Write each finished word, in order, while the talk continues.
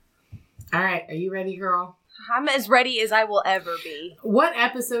All right, are you ready, girl? I'm as ready as I will ever be. What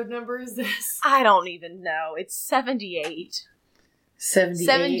episode number is this? I don't even know. It's 78. 78?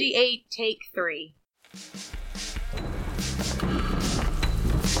 78, take 3.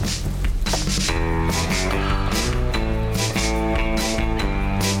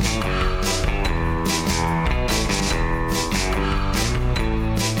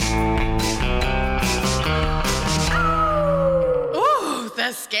 Ooh,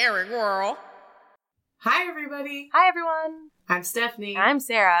 the scary girl. Hi, everybody. Hi, everyone. I'm Stephanie. I'm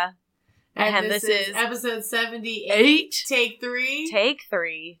Sarah. And this is episode 78, take 3. Take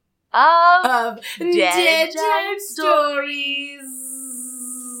 3 of Dead Time Stories.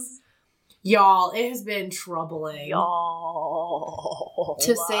 Y'all, it has been troubling. Y'all.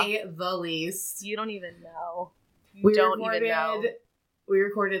 To say the least. You don't even know. We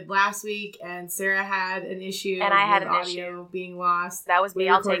recorded last week, and Sarah had an issue and I had with an audio being lost. That was me. We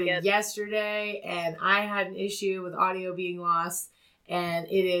I'll take recorded it. yesterday, and I had an issue with audio being lost, and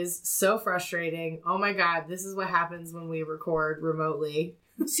it is so frustrating. Oh my god, this is what happens when we record remotely.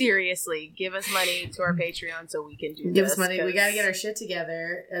 Seriously, give us money to our Patreon so we can do this. Give us money. We got to get our shit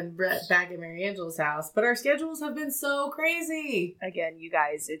together and back at Mary Angela's house. But our schedules have been so crazy. Again, you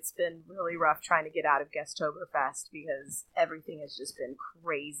guys, it's been really rough trying to get out of Guesttoberfest because everything has just been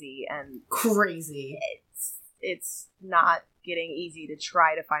crazy and crazy. It's not getting easy to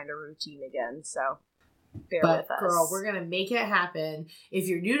try to find a routine again. So bear with us. Girl, we're going to make it happen. If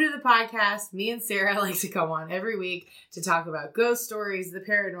you're new to the podcast, me and Sarah like to come on every week to talk about ghost stories, the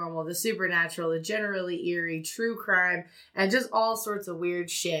paranormal, the supernatural, the generally eerie, true crime, and just all sorts of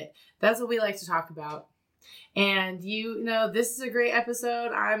weird shit. That's what we like to talk about. And this is a great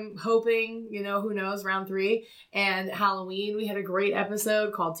episode. I'm hoping, who knows, round 3. And Halloween, we had a great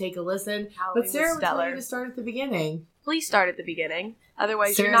episode called Take a Listen. Halloween but Sarah was would tell stellar. you to start at the beginning. Please start at the beginning.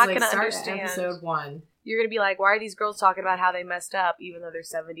 Otherwise, Sarah's you're not like, going to start understand. At episode 1. You're going to be like, why are these girls talking about how they messed up even though they're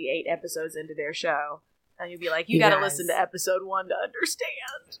 78 episodes into their show? And you'll be like, you got to listen to episode 1 to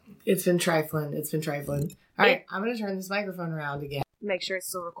understand. It's been trifling. All right, I'm going to turn this microphone around again. Make sure it's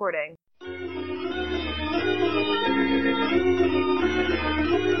still recording.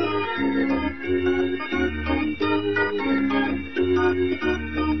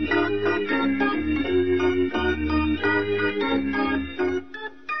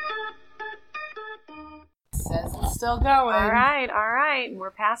 Says it's still going. All right.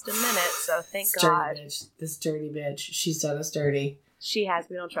 We're past a minute, so thank God. This dirty bitch. She's done us dirty. She has.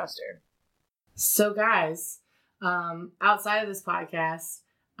 We don't trust her. So, guys, outside of this podcast,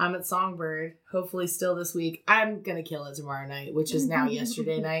 I'm at Songbird, hopefully still this week. I'm going to kill it tomorrow night, which is now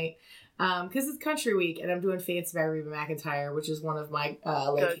yesterday night, because it's Country Week, and I'm doing Fancy by Reba McEntire, which is one of my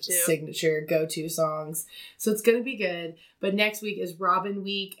signature go-to songs. So it's going to be good. But next week is Robin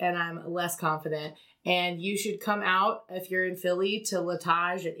Week, and I'm less confident. And you should come out, if you're in Philly, to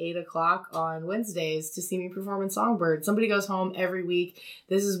Latage at 8 o'clock on Wednesdays to see me perform in Songbird. Somebody goes home every week.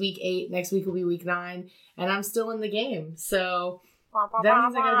 This is week 8. Next week will be week 9. And I'm still in the game. So that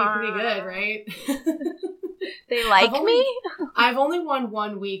means I gotta be pretty good, right? They like me? I've only won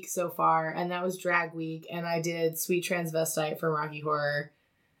 1 week so far, and that was Drag Week. And I did Sweet Transvestite for Rocky Horror.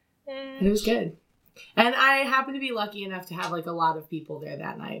 And it was good. And I happened to be lucky enough to have a lot of people there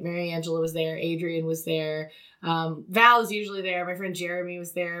that night. Mary Angela was there. Adrian was there. Val is usually there. My friend Jeremy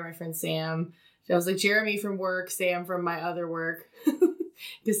was there. My friend Sam. I was like Jeremy from work, Sam from my other work.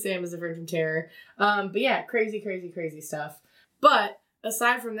 Because Sam is a friend from Terror. But yeah, crazy, crazy, crazy stuff. But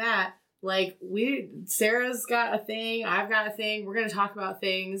aside from that, Sarah's got a thing, I've got a thing, we're going to talk about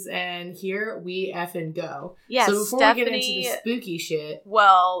things, and here we effing go. Yes, so before we get into the spooky shit.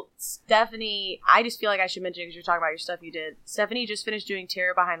 Well, Stephanie, I just feel like I should mention, because you're talking about your stuff you did. Stephanie just finished doing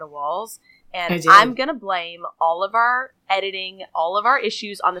Terror Behind the Walls, and I'm going to blame all of our editing, all of our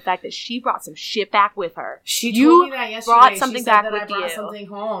issues on the fact that she brought some shit back with her. She told me that yesterday. Brought something she said back that with I brought you. something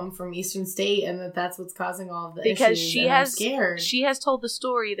home from Eastern State, and that's what's causing all of the because issues. I'm scared. She has told the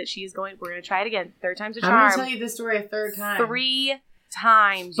story that she is going. We're going to try it again. 3rd time's a charm. I'm going to tell you this story a 3rd time. 3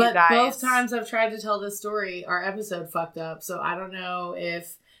 times, but you guys. Both times I've tried to tell this story, our episode fucked up. So I don't know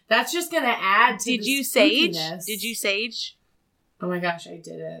if that's just going to add to Did the you sage? spookiness. Did you sage? Oh my gosh, I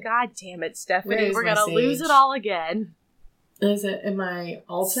did it. God damn it, Stephanie. We're going to sage? lose it all again. Is it in my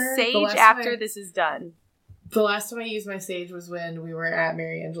altar? Sage after this is done. The last time I used my sage was when we were at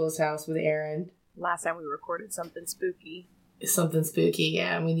Mary Angela's house with Aaron. Last time we recorded something spooky. Something spooky,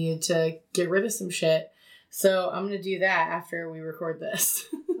 yeah. And we needed to get rid of some shit. So I'm going to do that after we record this.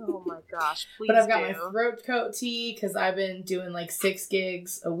 Oh my gosh, please But I've got my throat coat tea because I've been doing 6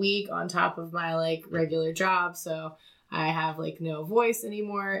 gigs a week on top of my regular job. So I have like no voice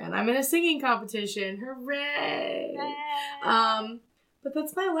anymore, and I'm in a singing competition. Hooray! But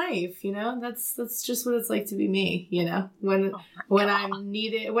that's my life, you know. That's just what it's like to be me, you know. When I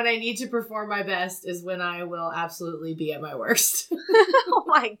need to perform my best is when I will absolutely be at my worst. Oh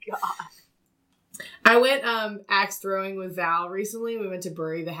my god! I went axe throwing with Val recently. We went to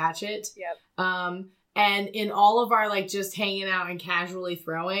Bury the Hatchet. Yep. And in all of our, like, just hanging out and casually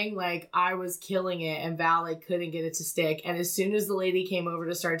throwing, like, I was killing it, and Val, like, couldn't get it to stick. And as soon as the lady came over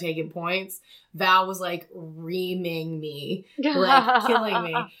to start taking points, Val was, like, reaming me, like, killing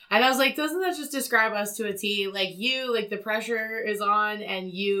me. And I was like, doesn't that just describe us to a T? Like, you, like, the pressure is on,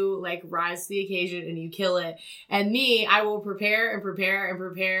 and you, like, rise to the occasion, and you kill it. And me, I will prepare and prepare and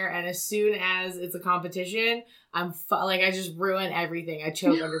prepare, and as soon as it's a competition, I just ruin everything. I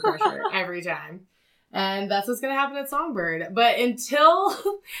choke under pressure every time. And that's what's going to happen at Songbird. But until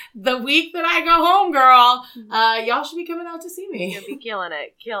the week that I go home, girl, y'all should be coming out to see me. You'll be killing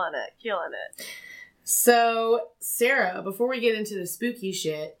it. So, Sarah, before we get into the spooky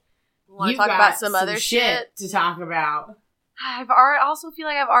shit, want to talk about some other shit to talk about. I also feel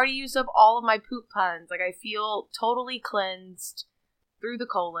like I've already used up all of my poop puns. Like, I feel totally cleansed through the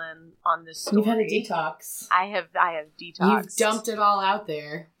colon on this story. You've had a detox. I have detoxed. You've dumped it all out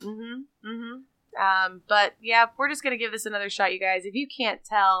there. But yeah, we're just going to give this another shot, you guys. If you can't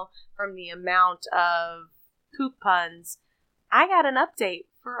tell from the amount of poop puns, I got an update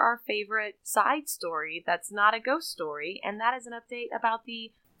for our favorite side story that's not a ghost story, and that is an update about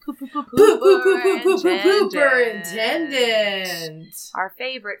the Superintendent. Our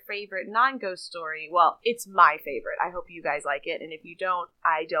favorite non-ghost story. Well, it's my favorite. I hope you guys like it, and if you don't,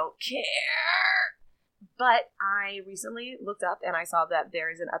 I don't care. But I recently looked up and I saw that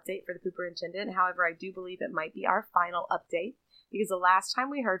there is an update for the Superintendent. However, I do believe it might be our final update because the last time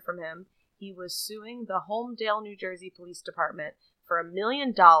we heard from him, he was suing the Holmdel, New Jersey Police Department for $1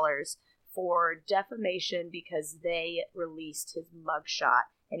 million for defamation because they released his mugshot.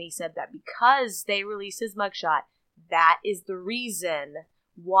 And he said that because they released his mugshot, that is the reason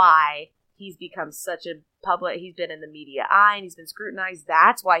why he's become such a he's been in the media eye and he's been scrutinized.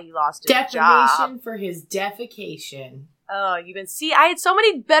 That's why he lost his job. Defamation for his defecation. Oh, I had so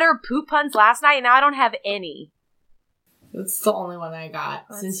many better poop puns last night and now I don't have any. That's the only one I got.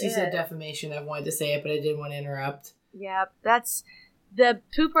 Since you said defamation, I wanted to say it, but I didn't want to interrupt. Yeah, that's the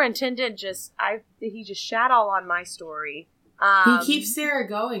Superintendent he just shat all on my story. He keeps Sarah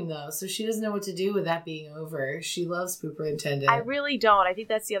going, though, so she doesn't know what to do with that being over. She loves Superintendent. I really don't. I think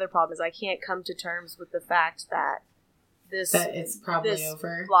that's the other problem, is I can't come to terms with the fact that it's probably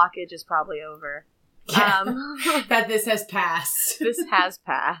over. Blockage is probably over. Yeah. That this has passed. This has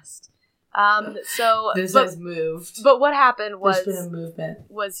passed. This has moved. But what happened was... There's been a movement.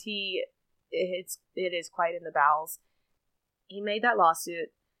 It is quite in the bowels. He made that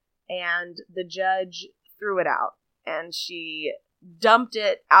lawsuit, and the judge threw it out. And she dumped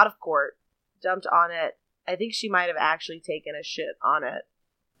it out of court, dumped on it. I think she might have actually taken a shit on it.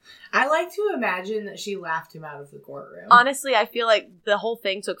 I like to imagine that she laughed him out of the courtroom. Honestly, I feel like the whole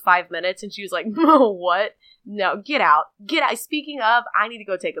thing took 5 minutes and she was like, "No, what? No, get out. Get out. Speaking of, I need to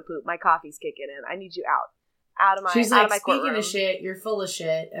go take a poop. My coffee's kicking in. I need you out. Out of my She's like, speaking courtroom. Of shit, you're full of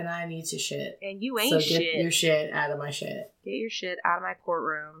shit, and I need to shit. And you ain't shit. So get your shit out of my shit. Get your shit out of my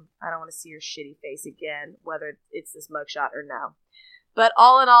courtroom. I don't want to see your shitty face again, whether it's this mugshot or no." But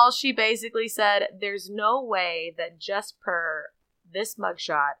all in all, she basically said, there's no way that just per this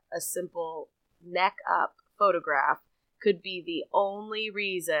mugshot, a simple neck-up photograph, could be the only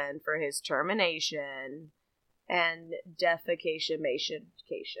reason for his termination and defecation.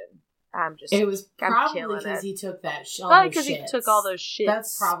 It was probably because he took that shit. Probably because he took all those shits.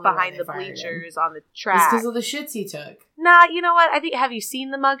 That's probably behind the bleachers on the track. It's because of the shits he took. Nah, you know what? Have you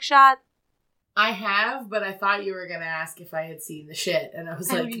seen the mugshot? I have, but I thought you were going to ask if I had seen the shit. And I was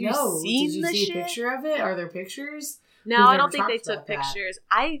like, no. Did you see a picture of it? Are there pictures? No, I don't think they took pictures.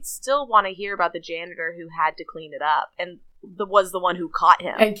 I still want to hear about the janitor who had to clean it up and was the one who caught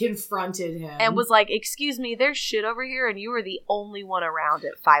him. And confronted him. And was like, "Excuse me, there's shit over here and you were the only one around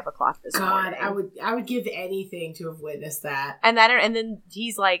at 5 o'clock this morning." I would give anything to have witnessed that. And then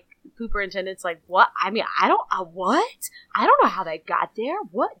he's like, Superintendent's like, "What? I mean, what? I don't know how that got there.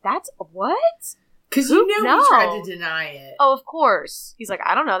 What? That's what?" Because he tried to deny it. Oh, of course. He's like,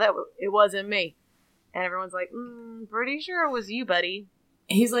 "I don't know. It wasn't me." And everyone's like, "Pretty sure it was you, buddy."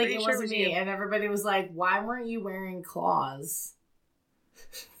 He's like, "It wasn't me." And everybody was like, "Why weren't you wearing claws?"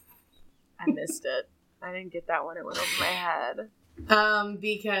 I missed it. I didn't get that one. It went over my head.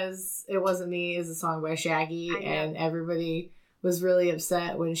 Because It Wasn't Me is a song by Shaggy, and everybody was really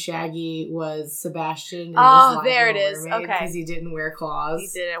upset when Shaggy was Sebastian in Oh, there it is. Okay. Because he didn't wear claws.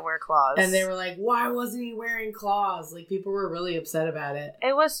 He didn't wear claws. And they were like, why wasn't he wearing claws? Like, people were really upset about it.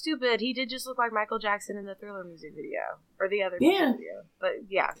 It was stupid. He did just look like Michael Jackson in the Thriller music video. Or the other music video. But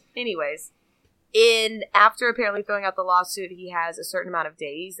yeah. Anyways. After apparently throwing out the lawsuit, he has a certain amount of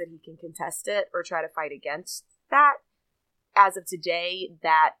days that he can contest it or try to fight against that. As of today,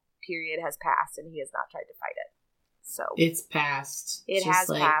 that period has passed and he has not tried to fight it. So it's passed. It has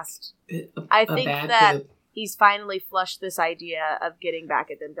passed. I think that he's finally flushed this idea of getting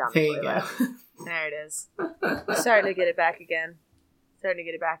back at them down the toilet. There you go. There it is. Starting to get it back again.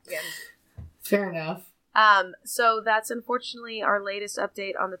 Fair enough. So that's unfortunately our latest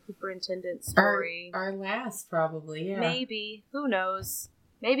update on the Pooperintendent story. Our last, probably, yeah. Maybe. Who knows?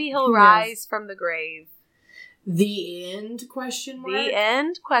 Maybe he'll rise from the grave. The end, question mark? The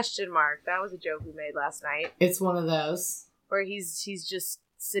end, question mark. That was a joke we made last night. It's one of those. Where he's just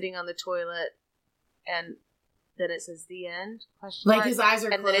sitting on the toilet and then it says the end, question mark. Like his eyes are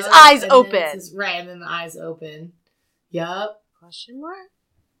closed. And then his eyes open. Right, and then the eyes open. Yup. Question mark?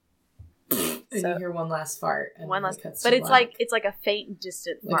 And you hear one last fart. And one last, but it's black. It's like a faint,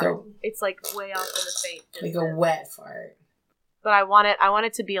 distant fart. It's like way off in the faint distance. Like a wet fart. But I want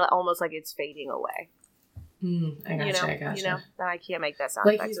it to be almost like it's fading away. I gotcha. You know, then I can't make that sound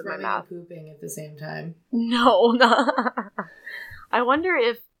effect with my mouth. Like he's pooping at the same time. No. I wonder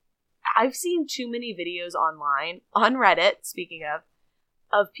if I've seen too many videos online, on Reddit, speaking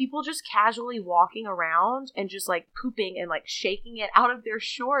of people just casually walking around and just like pooping and like shaking it out of their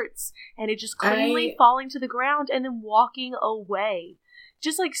shorts and it just cleanly falling to the ground and then walking away.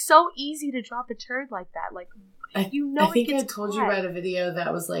 Just like so easy to drop a turd like that. Like, I think I told you about a video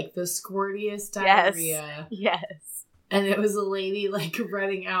that was like the squirtiest diarrhea. Yes. And it was a lady like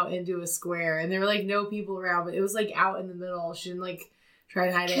running out into a square and there were like no people around, but it was like out in the middle. She didn't like try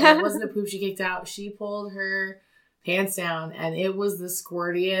to hide it. And it wasn't a poop she kicked out. She pulled her pants down and it was the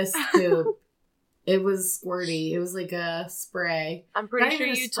squirtiest poop. It was squirty. It was like a spray. I'm pretty sure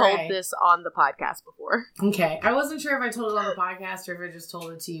you told this on the podcast before. Okay. I wasn't sure if I told it on the podcast or if I just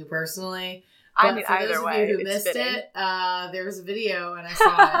told it to you personally. But I mean, for either those way, of you who missed it, there was a video and I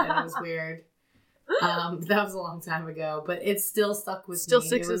saw it and it was weird. That was a long time ago, but it still stuck with me. Still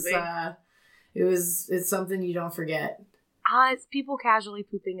sticks with me. It's something you don't forget. It's people casually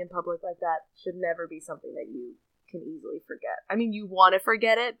pooping in public like that should never be something that you can easily forget. I mean, you want to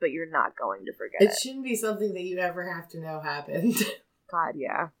forget it, but you're not going to forget it. It shouldn't be something that you ever have to know happened. God,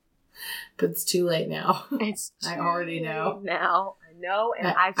 yeah. But it's too late now. I already know. Now I know, and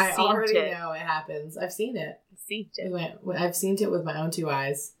I've seen it. I already know it happens. I've seen it. I've seen it with my own two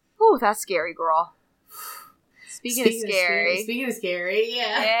eyes. Ooh, that's scary, girl. Speaking of scary,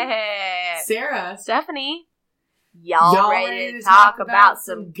 yeah. Sarah, Stephanie, y'all ready to talk about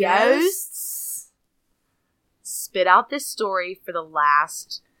some ghosts? Spit out this story for the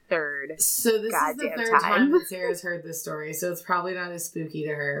last third. So this is the third time that Sarah's heard this story, so it's probably not as spooky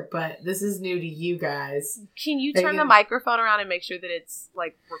to her, but this is new to you guys. Can you turn the microphone around and make sure that it's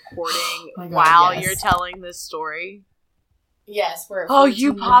like recording while you're telling this story? Yes, we're. Oh,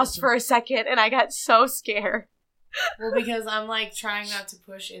 you paused for a second, and I got so scared. Well, because I'm like trying not to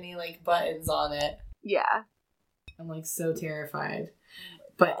push any like buttons on it. Yeah. I'm like so terrified,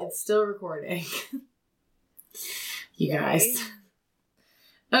 but it's still recording. You guys.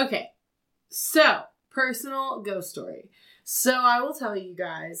 Okay, so personal ghost story. So I will tell you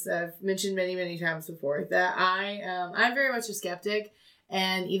guys, I've mentioned many times before that I'm very much a skeptic,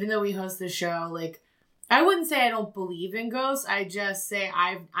 and even though we host this show, like I wouldn't say I don't believe in ghosts. I just say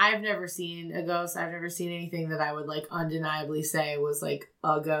I've never seen a ghost. I've never seen anything that I would like undeniably say was like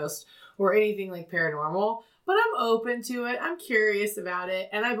a ghost or anything like paranormal. But I'm open to it. I'm curious about it.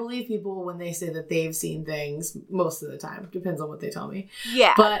 And I believe people when they say that they've seen things most of the time. Depends on what they tell me.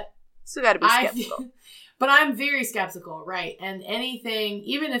 Yeah. But so gotta be skeptical. But I'm very skeptical, right? And anything,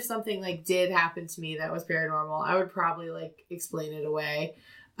 even if something like did happen to me that was paranormal, I would probably like explain it away.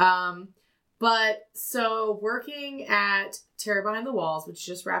 But so working at Terror Behind the Walls, which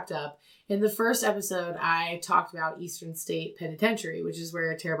just wrapped up, in the first episode, I talked about Eastern State Penitentiary, which is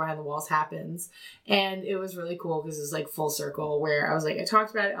where Terror Behind the Walls happens. And it was really cool because it's like full circle where I was like, I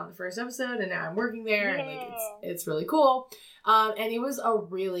talked about it on the first episode and now I'm working there and like it's really cool. And it was a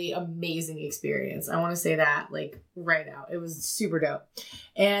really amazing experience. I want to say that like right now. It was super dope.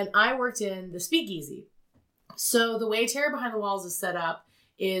 And I worked in the Speakeasy. So the way Terror Behind the Walls is set up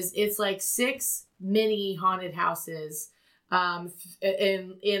is it's like 6 mini haunted houses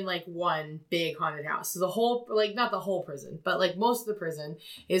in like one big haunted house. So the whole, like not the whole prison, but like most of the prison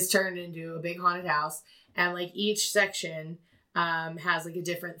is turned into a big haunted house. And like each section has like a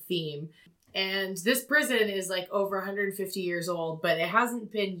different theme. And this prison is like over 150 years old, but it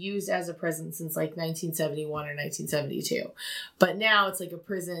hasn't been used as a prison since like 1971 or 1972. But now it's like a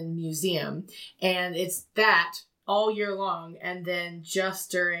prison museum, and it's that all year long. And then just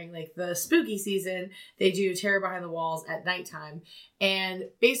during like the spooky season, they do Terror Behind the Walls at nighttime. And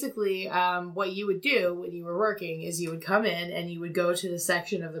basically what you would do when you were working is you would come in and you would go to the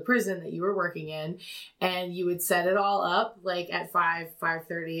section of the prison that you were working in, and you would set it all up like at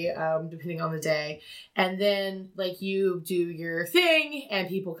 5:30, depending on the day. And then like you do your thing and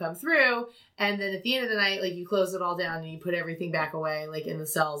people come through. And then at the end of the night, like you close it all down and you put everything back away, like in the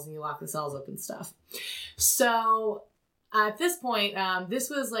cells, and you lock the cells up and stuff. So at this point,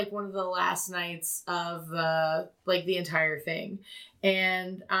 this was like one of the last nights of the entire thing.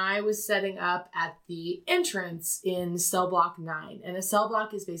 And I was setting up at the entrance in cell block 9. And a cell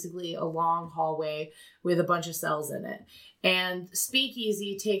block is basically a long hallway with a bunch of cells in it. And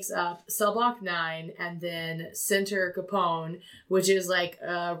Speakeasy takes up cell block 9 and then Center Capone, which is like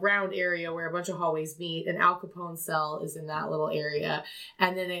a round area where a bunch of hallways meet. And Al Capone's cell is in that little area.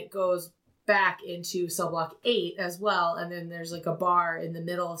 And then it goes back into cell block 8 as well, and then there's like a bar in the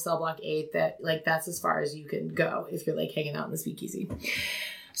middle of cell block 8 that like that's as far as you can go if you're like hanging out in the Speakeasy.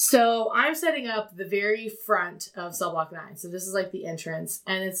 So I'm setting up the very front of cell block 9, so this is like the entrance,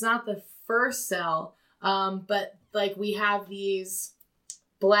 and it's not the first cell, but like we have these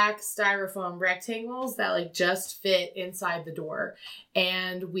black styrofoam rectangles that like just fit inside the door,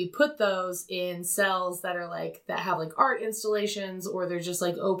 and we put those in cells that are like that have like art installations, or they're just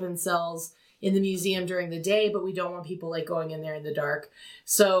like open cells in the museum during the day, but we don't want people like going in there in the dark.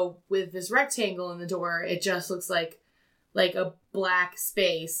 So with this rectangle in the door, it just looks like a black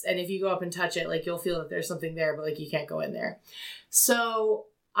space, and if you go up and touch it, like you'll feel that there's something there, but like you can't go in there. So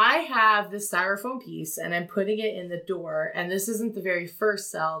I have this styrofoam piece and I'm putting it in the door, and this isn't the very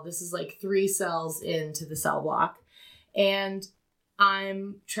first cell. This is like 3 cells into the cell block, and I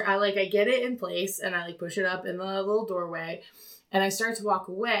get it in place and I like push it up in the little doorway, and I start to walk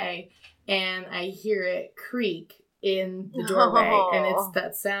away and I hear it creak in the doorway. Oh. And it's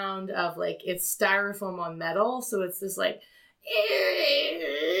that sound of like, it's styrofoam on metal. So it's this like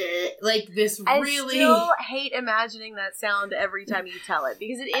this really... I still hate imagining that sound every time you tell it,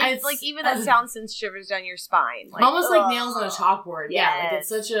 because it's like even that sound sends shivers down your spine. Like, almost like nails on a chalkboard. Yes. Yeah,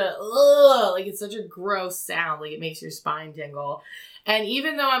 like it's such a gross sound. Like it makes your spine tingle. And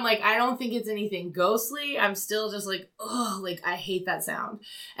even though I'm like, I don't think it's anything ghostly, I'm still just like, like I hate that sound.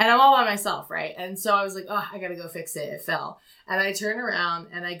 And I'm all by myself, right? And so I was like, I gotta go fix it. It fell. And I turn around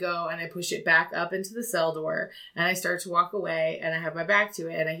and I go and I push it back up into the cell door, and I start to walk away, and I have my back to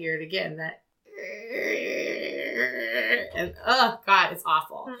it, and I hear it again, that and God, it's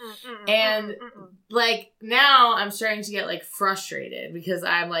awful. And like now I'm starting to get like frustrated, because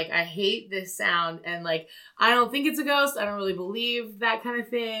I'm like, I hate this sound, and like I don't think it's a ghost. I don't really believe that kind of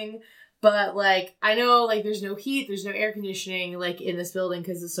thing. But like I know like there's no heat, there's no air conditioning like in this building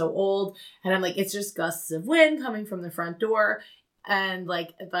because it's so old, and I'm like, it's just gusts of wind coming from the front door, and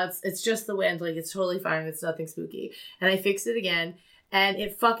like it's just the wind, like it's totally fine, it's nothing spooky. And I fix it again, and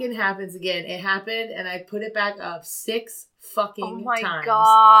it fucking happens again. It happened, and I put it back up 6 fucking times. Oh my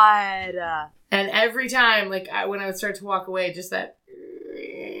God. And every time, like when I would start to walk away, just that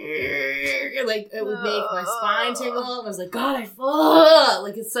like it would make my spine tingle. I was like, God,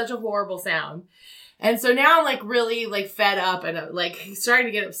 like it's such a horrible sound. And so now I'm like really like fed up and like starting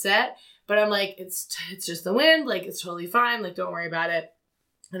to get upset, but I'm like, it's just the wind, like it's totally fine, like don't worry about it.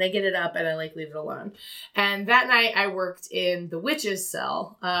 And I get it up and I like leave it alone. And that night I worked in the witch's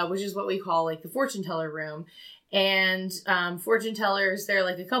cell, which is what we call like the fortune teller room. And fortune tellers, there are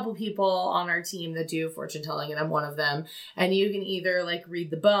like a couple people on our team that do fortune telling, and I'm one of them. And you can either like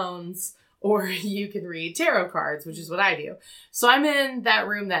read the bones, or you can read tarot cards, which is what I do. So I'm in that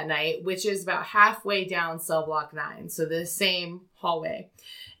room that night, which is about halfway down cell block 9. So the same hallway.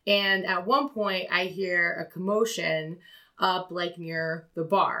 And at one point I hear a commotion up like near the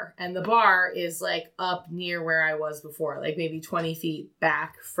bar. And the bar is like up near where I was before, like maybe 20 feet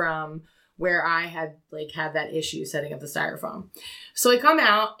back from where I had like had that issue setting up the styrofoam. So I come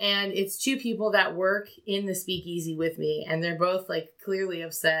out, and it's 2 people that work in the Speakeasy with me, and they're both like clearly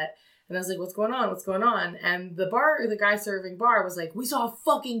upset. And I was like, what's going on? What's going on? And the guy serving bar was like, we saw a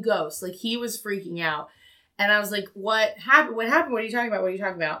fucking ghost. Like he was freaking out. And I was like, what happened? What happened? What are you talking about? What are you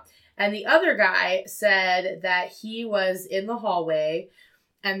talking about? And the other guy said that he was in the hallway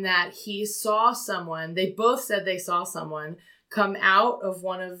and that he saw someone. They both said they saw someone come out of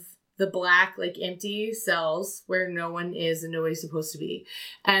one of the black, like, empty cells where no one is and nobody's supposed to be,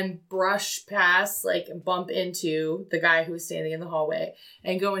 and brush past, like, bump into the guy who was standing in the hallway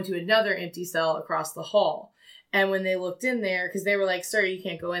and go into another empty cell across the hall. And when they looked in there, because they were like, sir, you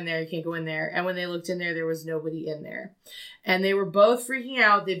can't go in there, you can't go in there. And when they looked in there, there was nobody in there. And they were both freaking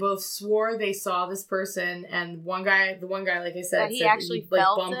out. They both swore they saw this person. And the one guy, like I said, he actually like,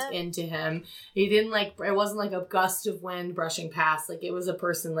 felt bumped it? into him. He didn't, like, it wasn't like a gust of wind brushing past. Like, it was a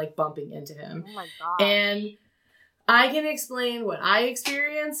person, like, bumping into him. Oh my God. And I can explain what I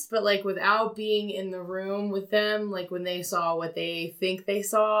experienced, but, like, without being in the room with them, like, when they saw what they think they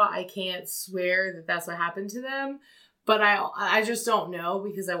saw, I can't swear that that's what happened to them. But I just don't know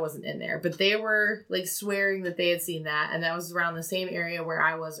because I wasn't in there. But they were, like, swearing that they had seen that, and that was around the same area where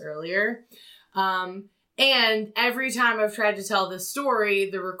I was earlier. And every time I've tried to tell this story,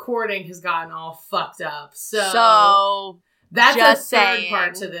 the recording has gotten all fucked up. So that's just a third saying.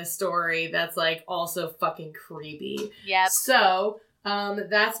 part to this story that's, like, also fucking creepy. Yep. So,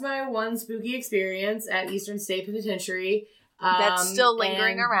 that's my one spooky experience at Eastern State Penitentiary. That's still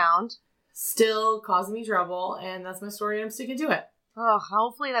lingering around. Still causing me trouble, and that's my story, and I'm sticking to it. Oh,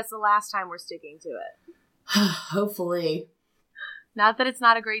 hopefully that's the last time we're sticking to it. Hopefully. Not that it's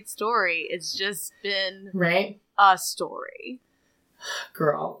not a great story. It's just been a story.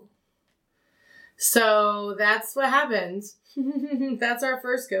 Girl. So that's what happened. That's our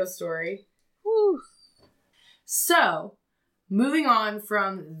first ghost story. Whew. So, moving on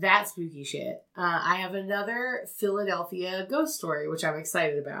from that spooky shit, I have another Philadelphia ghost story, which I'm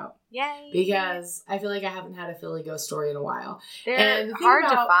excited about. Yay! Because I feel like I haven't had a Philly ghost story in a while. They're hard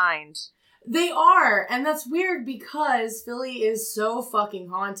to find. They are, and that's weird because Philly is so fucking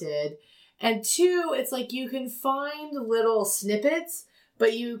haunted. And two, it's like you can find little snippets,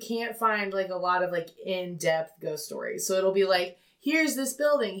 but you can't find, like, a lot of, like, in-depth ghost stories. So it'll be like, here's this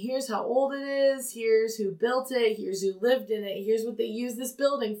building, here's how old it is, here's who built it, here's who lived in it, here's what they used this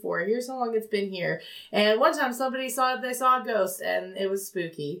building for, here's how long it's been here. And one time somebody they saw a ghost, and it was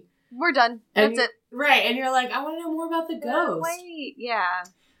spooky. We're done. That's it. Right, and you're like, I want to know more about the ghost. Wait, yeah.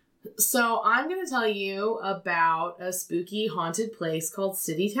 So I'm going to tell you about a spooky haunted place called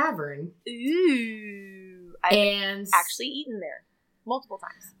City Tavern. Ooh. I've actually eaten there multiple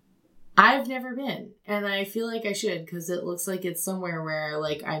times. I've never been, and I feel like I should because it looks like it's somewhere where,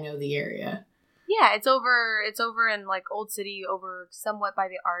 like, I know the area. Yeah, it's over in, like, Old City, over somewhat by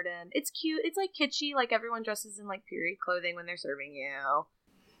the Arden. It's cute. It's, like, kitschy. Like, everyone dresses in, like, period clothing when they're serving you.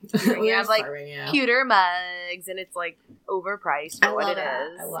 You have, like, cuter mugs, and it's, like, overpriced for what it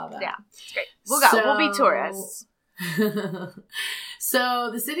is. I love that. Yeah, it's great. We'll be tourists. So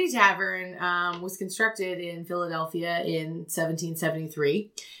the City Tavern was constructed in Philadelphia in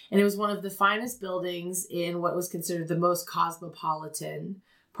 1773, and it was one of the finest buildings in what was considered the most cosmopolitan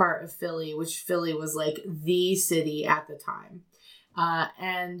part of Philly, which Philly was, like, the city at the time.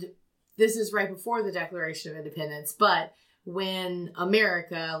 And this is right before the Declaration of Independence, but when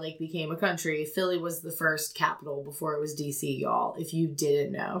America, like, became a country, Philly was the first capital before it was DC, y'all, if you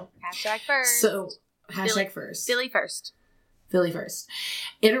didn't know. Hashtag first. So, hashtag first. Philly first. Philly first.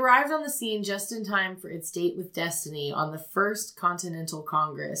 It arrived on the scene just in time for its date with destiny on the First Continental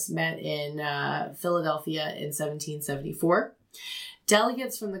Congress met in Philadelphia in 1774.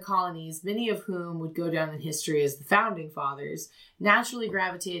 Delegates from the colonies, many of whom would go down in history as the founding fathers, naturally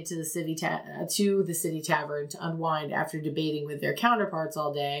gravitated to the City Tavern to unwind after debating with their counterparts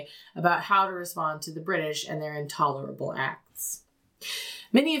all day about how to respond to the British and their intolerable acts.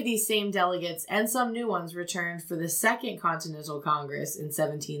 Many of these same delegates and some new ones returned for the Second Continental Congress in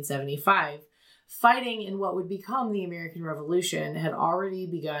 1775. Fighting in what would become the American Revolution had already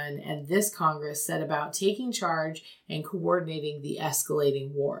begun, and this Congress set about taking charge and coordinating the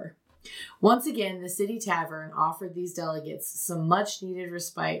escalating war. Once again, the City Tavern offered these delegates some much-needed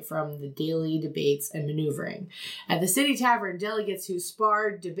respite from the daily debates and maneuvering. At the City Tavern, delegates who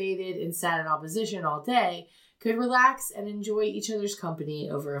sparred, debated, and sat in opposition all day could relax and enjoy each other's company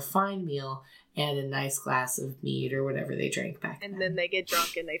over a fine meal and a nice glass of mead or whatever they drank back then. And then they get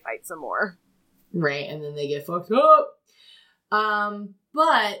drunk and they fight some more. Right, and then they get fucked up.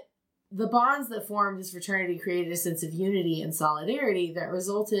 But the bonds that formed this fraternity created a sense of unity and solidarity that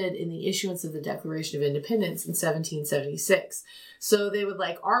resulted in the issuance of the Declaration of Independence in 1776. So they would,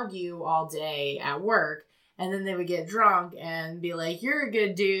 like, argue all day at work, and then they would get drunk and be like, you're a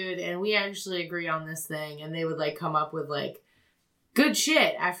good dude, and we actually agree on this thing. And they would, like, come up with, like, good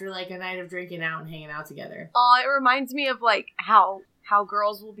shit after, like, a night of drinking out and hanging out together. Oh, it reminds me of, like, how how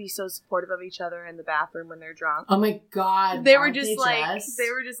girls will be so supportive of each other in the bathroom when they're drunk. Oh my God. They were just like,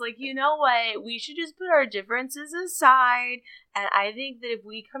 you know what? We should just put our differences aside. And I think that if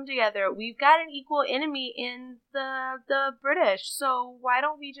we come together, we've got an equal enemy in the British. So why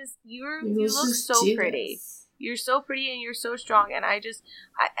don't we just, you look so pretty. You're so pretty and you're so strong. And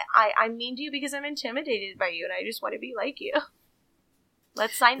I'm mean to you because I'm intimidated by you and I just want to be like you.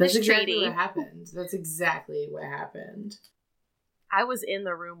 Let's sign this treaty. That's exactly what happened. That's exactly what happened. I was in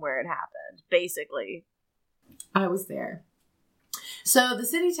the room where it happened, basically. I was there. So the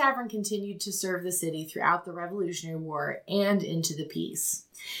City Tavern continued to serve the city throughout the Revolutionary War and into the peace.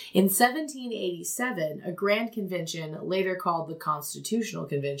 In 1787, a grand convention, later called the Constitutional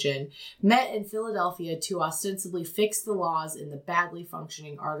Convention, met in Philadelphia to ostensibly fix the laws in the badly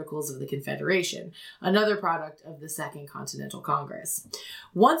functioning Articles of the Confederation, another product of the Second Continental Congress.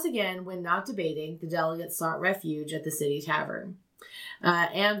 Once again, when not debating, the delegates sought refuge at the City Tavern.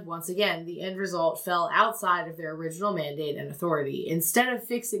 And once again, the end result fell outside of their original mandate and authority. Instead of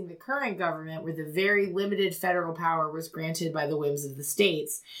fixing the current government where the very limited federal power was granted by the whims of the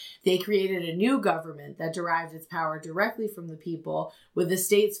states, they created a new government that derived its power directly from the people, with the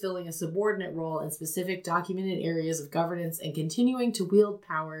states filling a subordinate role in specific documented areas of governance and continuing to wield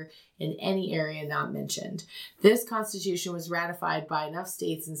power in any area not mentioned. This constitution was ratified by enough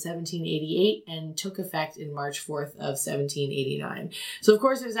states in 1788 and took effect in March 4th of 1789. So, of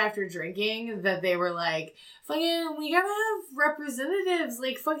course, it was after drinking that they were like, fucking, we gotta have representatives.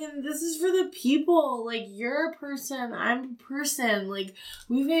 Like, fucking, this is for the people. Like, you're a person, I'm a person. Like,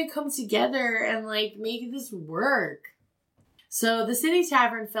 we've got to come together and, like, make this work. So the City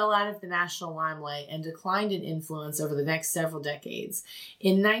Tavern fell out of the national limelight and declined in influence over the next several decades.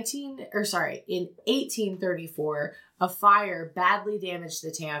 In 1834, a fire badly damaged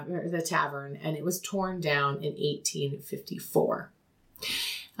the tavern, and it was torn down in 1854,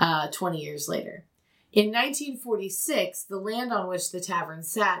 20 years later. In 1946, the land on which the tavern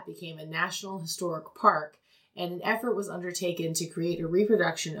sat became a National Historic Park, and an effort was undertaken to create a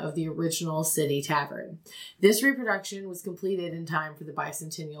reproduction of the original City Tavern. This reproduction was completed in time for the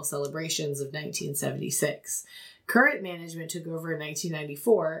bicentennial celebrations of 1976. Current management took over in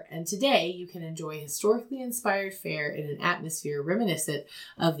 1994, and today you can enjoy historically inspired fare in an atmosphere reminiscent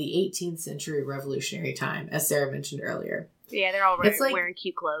of the 18th century revolutionary time, as Sarah mentioned earlier. Yeah, they're all wearing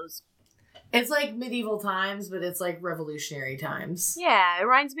cute clothes. It's like medieval times, but it's like revolutionary times. Yeah, it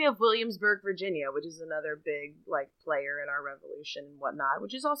reminds me of Williamsburg, Virginia, which is another big like player in our revolution and whatnot,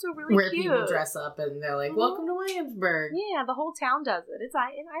 which is also really where cute. Where people dress up and they're like, welcome to Williamsburg. Yeah, the whole town does it.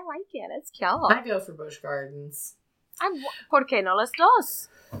 I like it. It's cute. I go for Busch Gardens. ¿Por qué no las dos?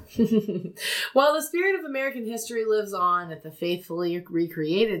 While the spirit of American history lives on at the faithfully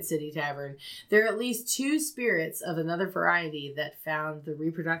recreated City Tavern, there are at least two spirits of another variety that found the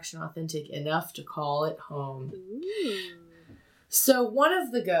reproduction authentic enough to call it home. Ooh. So one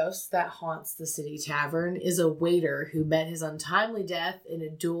of the ghosts that haunts the City Tavern is a waiter who met his untimely death in a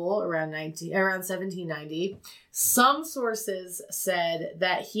duel around 1790. Some sources said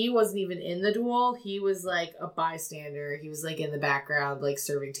that he wasn't even in the duel. He was like a bystander. He was like in the background, like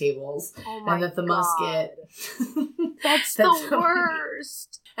serving tables. Oh my and that the God. musket... That's the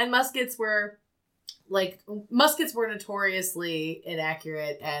worst. And muskets were notoriously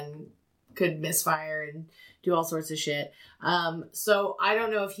inaccurate and could misfire and do all sorts of shit. So I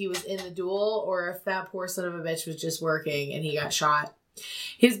don't know if he was in the duel or if that poor son of a bitch was just working and he got shot.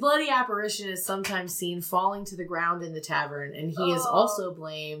 His bloody apparition is sometimes seen falling to the ground in the tavern, and he is also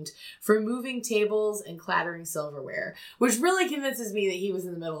blamed for moving tables and clattering silverware, which really convinces me that he was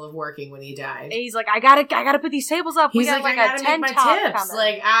in the middle of working when he died. And he's like, I gotta put these tables up. He's we got like, I gotta make my tips. Coming.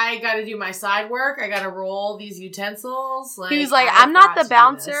 Like, I gotta do my side work. I gotta roll these utensils. Like, he was like, I'm not the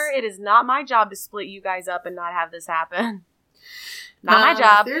bouncer. It is not my job to split you guys up and not have this happen. Not my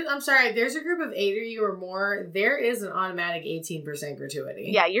job. I'm sorry, there's a group of 8 of you or more. There is an automatic 18%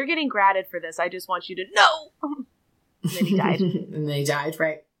 gratuity. Yeah, you're getting gratted for this. I just want you to know. And then he died. And then he died,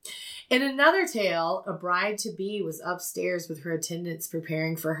 right. In another tale, a bride-to-be was upstairs with her attendants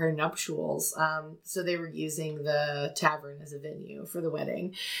preparing for her nuptials. So they were using the tavern as a venue for the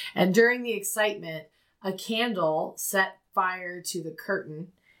wedding. And during the excitement, a candle set fire to the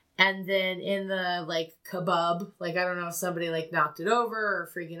curtain. And then in the, like, kebab, like, I don't know if somebody, like, knocked it over or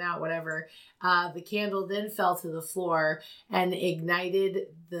freaking out, whatever, the candle then fell to the floor and ignited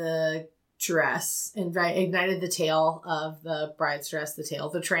the dress, and ignited the tail of the bride's dress, the tail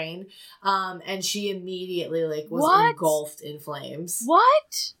of the train. And she immediately, like, was engulfed in flames.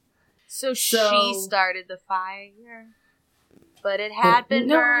 What? So she started the fire, but it had been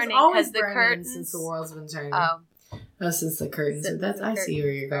burning because the curtains... since the world's been turning. Oh. Oh, since the curtains. I see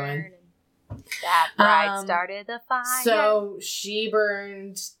where you're going. That bride started the fire. So she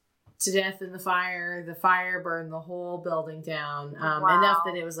burned to death in the fire. The fire burned the whole building down. Enough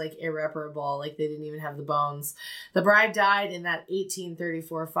that it was like irreparable. Like they didn't even have the bones. The bride died in that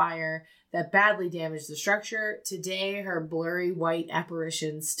 1834 fire that badly damaged the structure. Today, her blurry white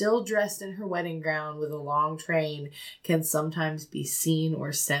apparition, still dressed in her wedding gown with a long train, can sometimes be seen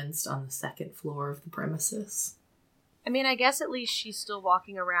or sensed on the second floor of the premises. I mean, I guess at least she's still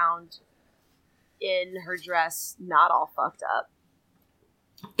walking around in her dress, not all fucked up.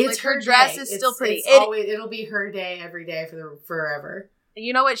 It's like, her dress is still pretty. It'll be her day every day forever.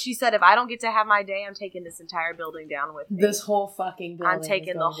 You know what she said? If I don't get to have my day, I'm taking this entire building down with me. This whole fucking building. I'm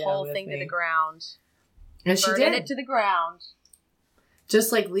taking the whole thing to the ground. And she burning did it to the ground.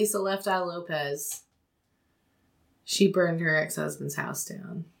 Just like Lisa Left Eye Lopez, she burned her ex-husband's house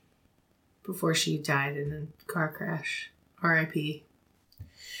down before she died in a car crash. R.I.P.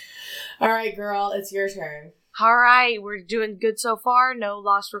 All right, girl, it's your turn. All right, we're doing good so far. No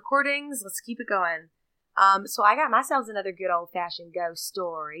lost recordings. Let's keep it going. So I got myself another good old-fashioned ghost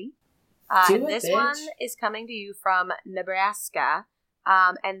story. This one is coming to you from Nebraska.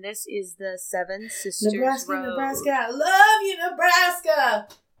 And this is the Seven Sisters Road. Nebraska. I love you, Nebraska.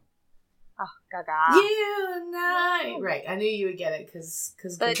 Oh, gaga. You and I. Right, I knew you would get it because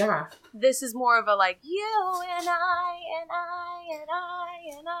gaga. This is more of a like, you and I, and I, and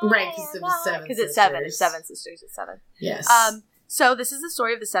I, and I. Right, because it was seven. Because it's seven. It's seven sisters. It's seven. Yes. So this is the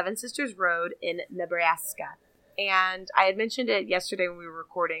story of the Seven Sisters Road in Nebraska. And I had mentioned it yesterday when we were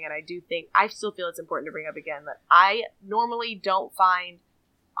recording, and I still feel it's important to bring up again that I normally don't find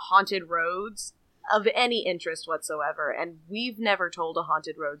haunted roads of any interest whatsoever, and we've never told a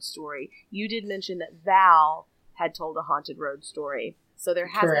haunted road story. You did mention that Val had told a haunted road story, so there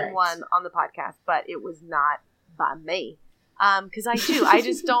has been one on the podcast, but it was not by me. Because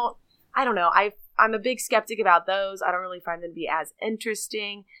I don't know, I'm a big skeptic about those. I don't really find them to be as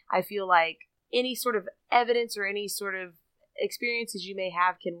interesting. I feel like any sort of evidence or any sort of experiences you may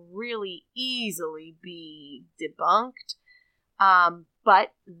have can really easily be debunked.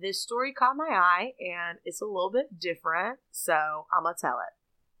 But this story caught my eye, and it's a little bit different, so I'm going to tell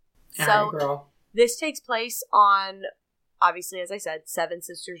it. So this takes place on, obviously, as I said, Seven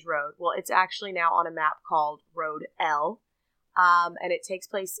Sisters Road. Well, it's actually now on a map called Road L, and it takes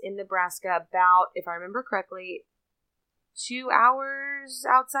place in Nebraska about, if I remember correctly, 2 hours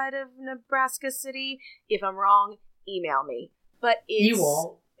outside of Nebraska City. If I'm wrong, email me. But you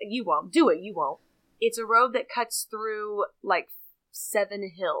won't. You won't. Do it. You won't. It's a road that cuts through, like,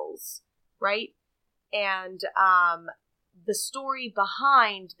 7 hills, right? And the story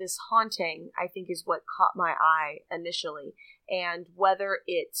behind this haunting, I think, is what caught my eye initially. And whether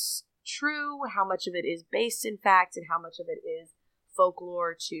it's true, how much of it is based in fact, and how much of it is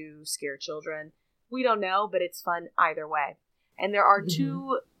folklore to scare children, we don't know, but it's fun either way. And there are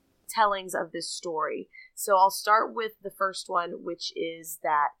 2 tellings of this story. So I'll start with the first one, which is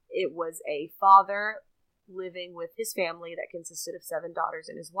that it was a father living with his family that consisted of 7 daughters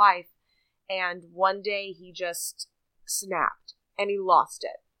and his wife. And one day he just snapped and he lost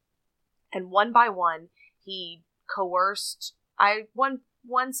it. And one by one, he coerced.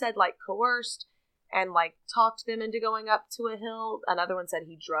 One said like coerced and like talked them into going up to a hill. Another one said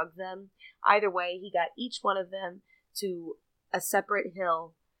he drugged them. Either way, he got each one of them to a separate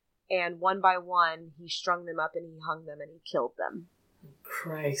hill, and one by one, he strung them up and he hung them and he killed them.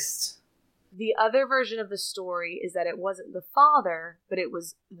 Christ. The other version of the story is that it wasn't the father, but it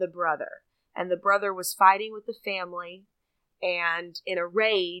was the brother. And the brother was fighting with the family, and in a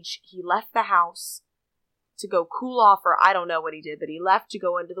rage, he left the house to go cool off, or I don't know what he did, but he left to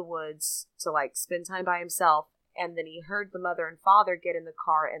go into the woods to like spend time by himself. And then he heard the mother and father get in the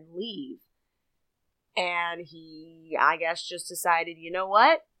car and leave. And he, I guess, just decided, you know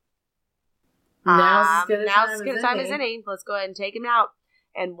what? Now's as good a time as any. Let's go ahead and take him out.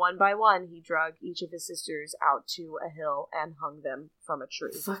 And one by one, he drug each of his sisters out to a hill and hung them from a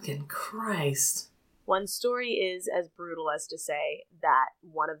tree. Fucking Christ. One story is as brutal as to say that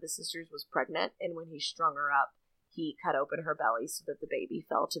one of the sisters was pregnant, and when he strung her up, he cut open her belly so that the baby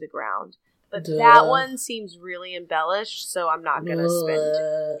fell to the ground. But that one seems really embellished, so I'm not going to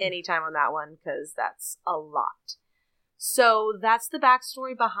spend any time on that one because that's a lot. So that's the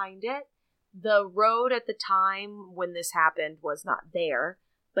backstory behind it. The road at the time when this happened was not there,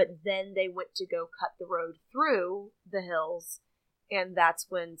 but then they went to go cut the road through the hills, and that's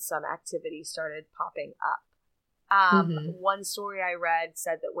when some activity started popping up. One story I read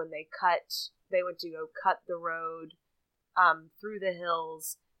said that when they went to go cut the road through the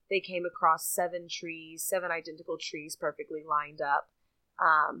hills, they came across 7 identical trees perfectly lined up,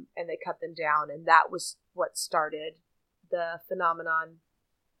 and they cut them down, and that was what started the phenomenon.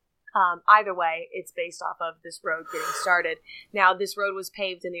 Either way, it's based off of this road getting started. Now, this road was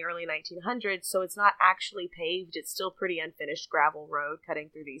paved in the early 1900s, so it's not actually paved. It's still pretty unfinished gravel road cutting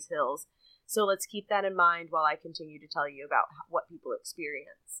through these hills. So let's keep that in mind while I continue to tell you about what people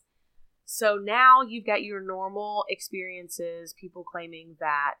experience. So now you've got your normal experiences, people claiming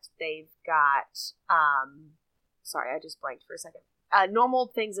that they've got, sorry, I just blanked for a second. Normal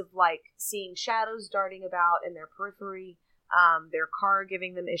things of like seeing shadows darting about in their periphery, their car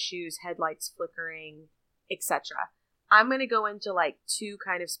giving them issues, headlights flickering, etc. I'm going to go into like 2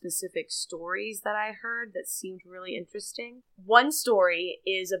 kind of specific stories that I heard that seemed really interesting. One story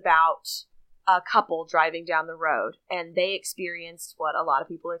is about a couple driving down the road, and they experienced what a lot of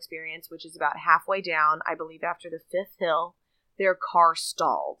people experience, which is about halfway down, I believe after the 5th hill, their car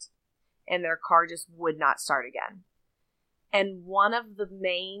stalled, and their car just would not start again. And one of the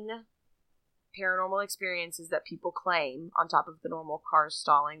main paranormal experiences that people claim, on top of the normal car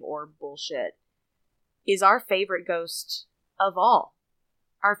stalling or bullshit, is our favorite ghost of all.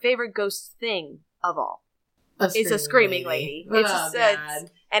 Our favorite ghost thing of all. It's a screaming lady.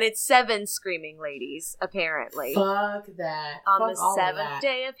 And it's 7 screaming ladies, apparently. Fuck that. On the 7th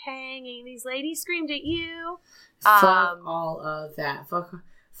day of hanging, these ladies screamed at you. Fuck all of that. Fuck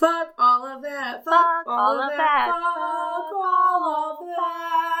all of that. Fuck all of that. Fuck all of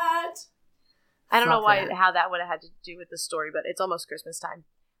that. I don't know how that would have had to do with the story, but it's almost Christmas time.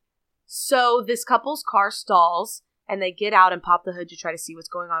 So this couple's car stalls, and they get out and pop the hood to try to see what's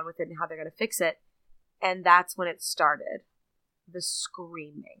going on with it and how they're going to fix it. And that's when it started. The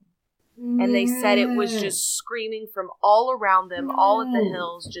screaming. And they said it was just screaming from all around them, all at the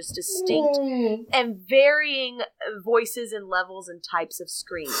hills, just distinct and varying voices and levels and types of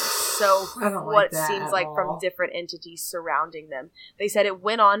screams. So what seems like from different entities surrounding them. They said it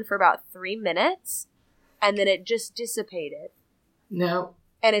went on for about 3 minutes, and then it just dissipated. No.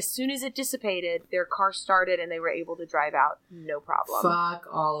 And as soon as it dissipated, their car started and they were able to drive out. No problem. Fuck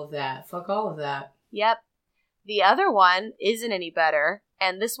all of that. Fuck all of that. Yep. The other one isn't any better,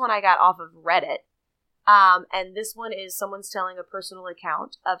 and this one I got off of Reddit. And this one is someone's telling a personal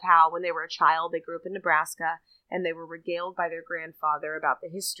account of how when they were a child, they grew up in Nebraska, and they were regaled by their grandfather about the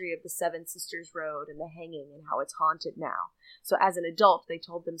history of the Seven Sisters Road and the hanging and how it's haunted now. So as an adult, they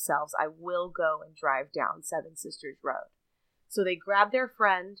told themselves, I will go and drive down Seven Sisters Road. So they grabbed their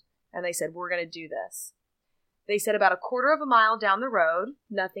friend, and they said, we're going to do this. They said about a quarter of a mile down the road,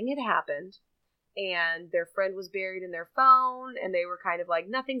 nothing had happened. And their friend was buried in their phone, and they were kind of like,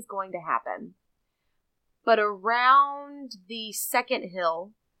 nothing's going to happen. But around the 2nd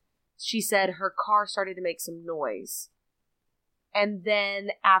hill, she said her car started to make some noise. And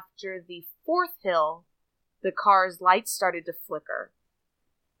then after the 4th hill, the car's lights started to flicker.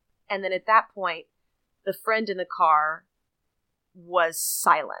 And then at that point, the friend in the car was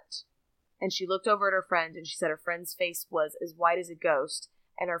silent. And she looked over at her friend, and she said her friend's face was as white as a ghost.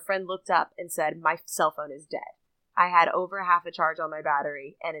 And her friend looked up and said, my cell phone is dead. I had over half a charge on my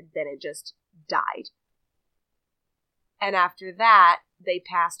battery, and then it just died. And after that, they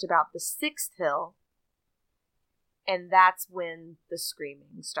passed about the 6th hill, and that's when the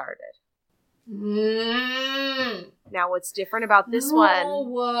screaming started. Now, what's different about this one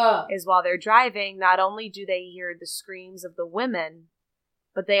is while they're driving, not only do they hear the screams of the women,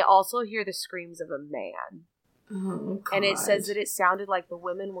 but they also hear the screams of a man. Oh, God. And it says that it sounded like the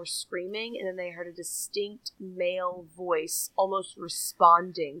women were screaming, and then they heard a distinct male voice almost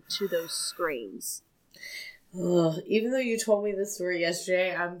responding to those screams. Ugh, even though you told me this story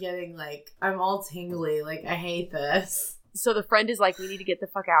yesterday, I'm all tingly. Like, I hate this. So the friend is like, we need to get the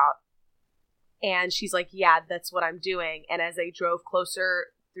fuck out. And she's like, yeah, that's what I'm doing. And as they drove closer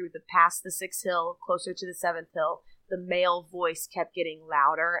past the 6th hill, closer to the 7th hill, the male voice kept getting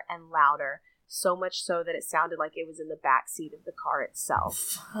louder and louder. So much so that it sounded like it was in the back seat of the car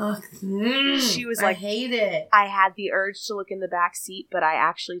itself. Fuck. She was like, I hate it. I had the urge to look in the back seat, but I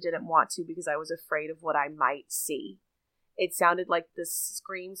actually didn't want to because I was afraid of what I might see. It sounded like the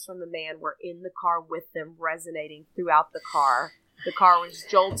screams from the man were in the car with them, resonating throughout the car. The car was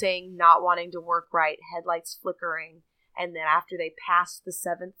jolting, not wanting to work right, headlights flickering. And then after they passed the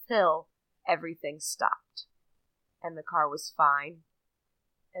 7th hill, everything stopped. And the car was fine.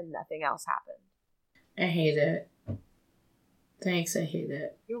 And nothing else happened. I hate it. Thanks, I hate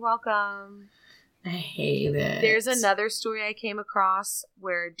it. You're welcome. I hate it. There's another story I came across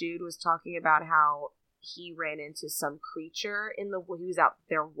where a dude was talking about how he ran into some creature he was out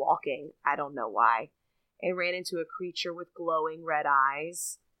there walking. I don't know why. And ran into a creature with glowing red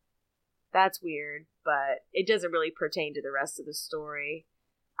eyes. That's weird, but it doesn't really pertain to the rest of the story.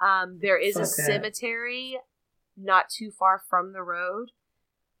 There is a cemetery not too far from the road,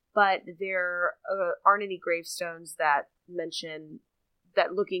 but there aren't any gravestones that mention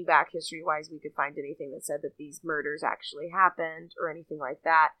that, looking back history-wise, we could find anything that said that these murders actually happened or anything like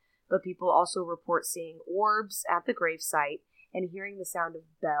that. But people also report seeing orbs at the gravesite and hearing the sound of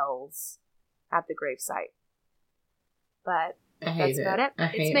bells at the gravesite. But that's about it.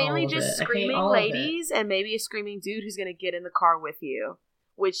 It's mainly just screaming ladies and maybe a screaming dude who's going to get in the car with you.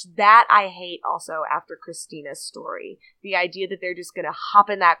 Which, that I hate also after Christina's story. The idea that they're just going to hop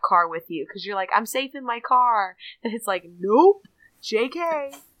in that car with you. Because you're like, I'm safe in my car. And it's like, nope,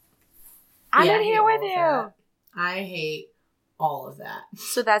 JK. I'm in here with you. I hate all of that.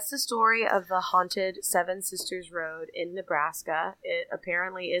 So that's the story of the haunted Seven Sisters Road in Nebraska. It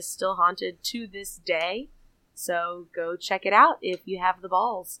apparently is still haunted to this day. So go check it out if you have the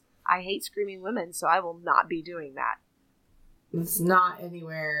balls. I hate screaming women, so I will not be doing that. It's not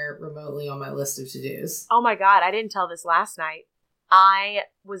anywhere remotely on my list of to-dos. Oh my God, I didn't tell this last night. I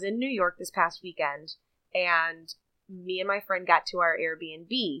was in New York this past weekend, and me and my friend got to our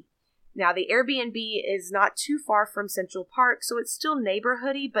Airbnb. Now, the Airbnb is not too far from Central Park, so it's still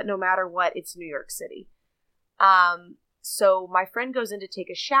neighborhoody, but no matter what, it's New York City. So my friend goes in to take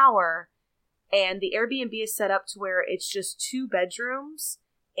a shower, and the Airbnb is set up to where it's just 2 bedrooms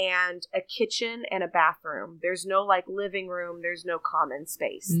and a kitchen and a bathroom. There's no like living room. There's no common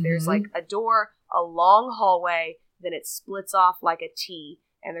space. Mm-hmm. There's like a door, a long hallway, then it splits off like a T,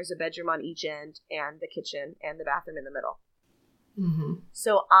 and there's a bedroom on each end and the kitchen and the bathroom in the middle. Mm-hmm.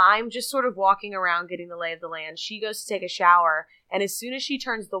 So I'm just sort of walking around getting the lay of the land. She goes to take a shower, and as soon as she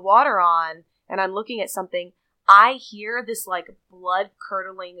turns the water on and I'm looking at something, I hear this like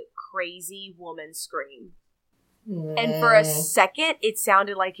blood-curdling, crazy woman scream. And for a second, it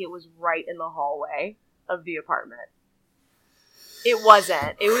sounded like it was right in the hallway of the apartment. It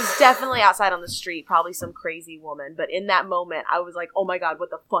wasn't. It was definitely outside on the street, probably some crazy woman. But in that moment, I was like, oh my God, what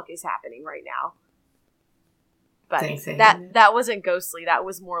the fuck is happening right now? But that wasn't ghostly. That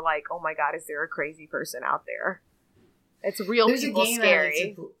was more like, oh my God, is there a crazy person out there? It's real people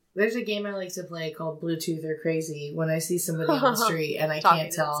scary. There's a game I like to play called Bluetooth or Crazy when I see somebody on the street and I can't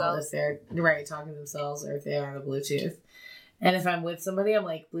tell if they're talking to themselves or if they are on a Bluetooth. And if I'm with somebody, I'm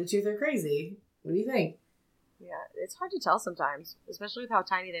like, Bluetooth or Crazy? What do you think? Yeah, it's hard to tell sometimes, especially with how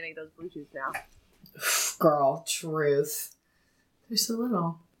tiny they make those Bluetooths now. Girl, truth. They're so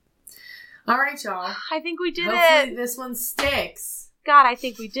little. All right, y'all. I think we did it. Hopefully this one sticks. God, I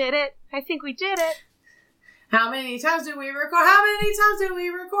think we did it. How many times did we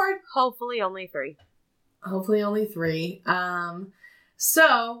record? Hopefully only 3.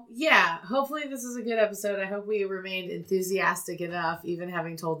 So, yeah, hopefully this is a good episode. I hope we remained enthusiastic enough, even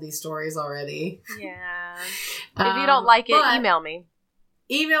having told these stories already. Yeah. If you don't like it, email me.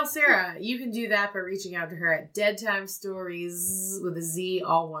 Email Sarah. You can do that by reaching out to her at deadtimestories with a Z,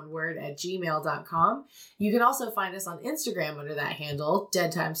 all one word, at gmail.com. You can also find us on Instagram under that handle,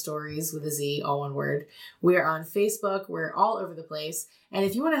 deadtimestories with a Z, all one word. We're on Facebook. We're all over the place. And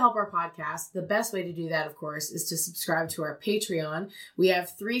if you want to help our podcast, the best way to do that, of course, is to subscribe to our Patreon. We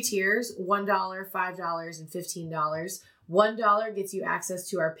have 3 tiers, $1, $5, and $15. $1 gets you access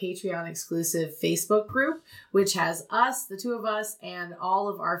to our Patreon exclusive Facebook group, which has us, the 2 of us, and all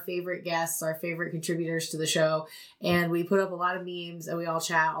of our favorite guests, our favorite contributors to the show. And we put up a lot of memes and we all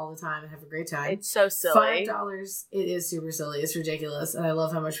chat all the time and have a great time. It's so silly. $5, it is super silly. It's ridiculous. And I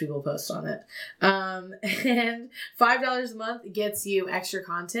love how much people post on it. And $5 a month gets you extra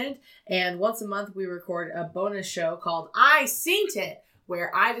content. And once a month we record a bonus show called I Seen't It,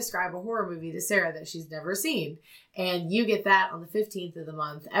 where I describe a horror movie to Sarah that she's never seen. And you get that on the 15th of the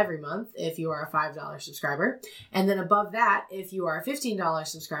month, every month, if you are a $5 subscriber. And then above that, if you are a $15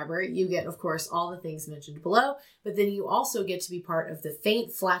 subscriber, you get, of course, all the things mentioned below. But then you also get to be part of the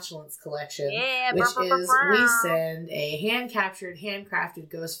Faint Flatulence Collection, which is we send a hand-captured, handcrafted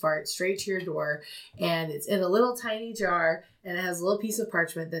ghost fart straight to your door. And it's in a little tiny jar. And it has a little piece of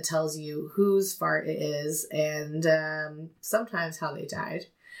parchment that tells you whose fart it is and sometimes how they died.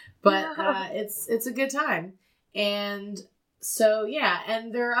 But it's a good time. And so, yeah,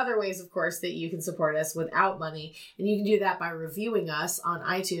 and there are other ways, of course, that you can support us without money. And you can do that by reviewing us on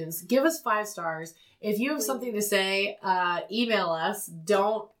iTunes. Give us 5 stars. If you have something to say, email us.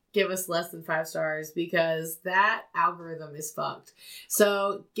 Don't give us less than 5 stars because that algorithm is fucked.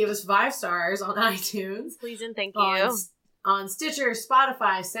 So give us 5 stars on iTunes. Please and thank you. on Stitcher,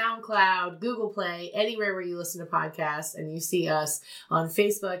 Spotify, SoundCloud, Google Play, anywhere where you listen to podcasts and you see us on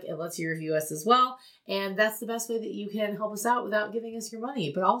Facebook, it lets you review us as well. And that's the best way that you can help us out without giving us your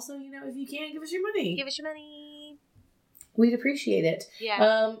money. But also, if you can, give us your money. Give us your money. We'd appreciate it.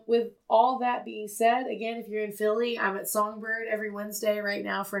 Yeah. With all that being said, again, if you're in Philly, I'm at Songbird every Wednesday right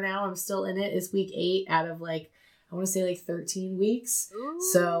now. For now, I'm still in it. It's week 8 out of I want to say 13 weeks. Ooh,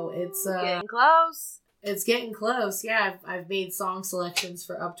 so it's getting close. It's getting close. Yeah, I've made song selections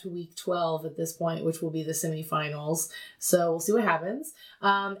for up to week 12 at this point, which will be the semifinals. So we'll see what happens.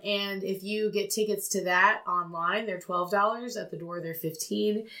 And if you get tickets to that online, they're $12. At the door, they're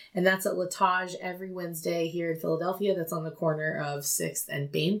 $15. And that's at Latage every Wednesday here in Philadelphia. That's on the corner of 6th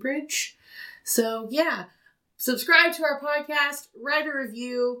and Bainbridge. So yeah, subscribe to our podcast, write a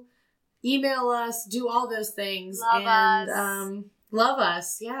review, email us, do all those things. Love us. Love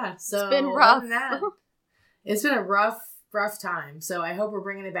us. Yeah. So it's been rough. Other than that, it's been a rough time. So I hope we're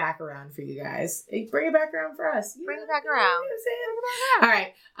bringing it back around for you guys. Bring it back around for us. Bring it back around. All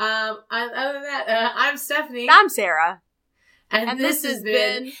right. Other than that, I'm Stephanie. I'm Sarah. And this has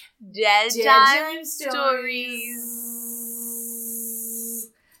been Dead Time Stories.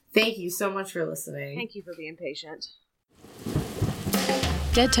 Thank you so much for listening. Thank you for being patient.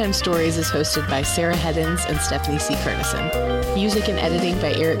 Dead Time Stories is hosted by Sarah Heddens and Stephanie C. Kernison. Music and editing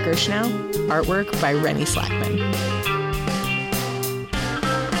by Eric Gershnow. Artwork by Rennie Slackman.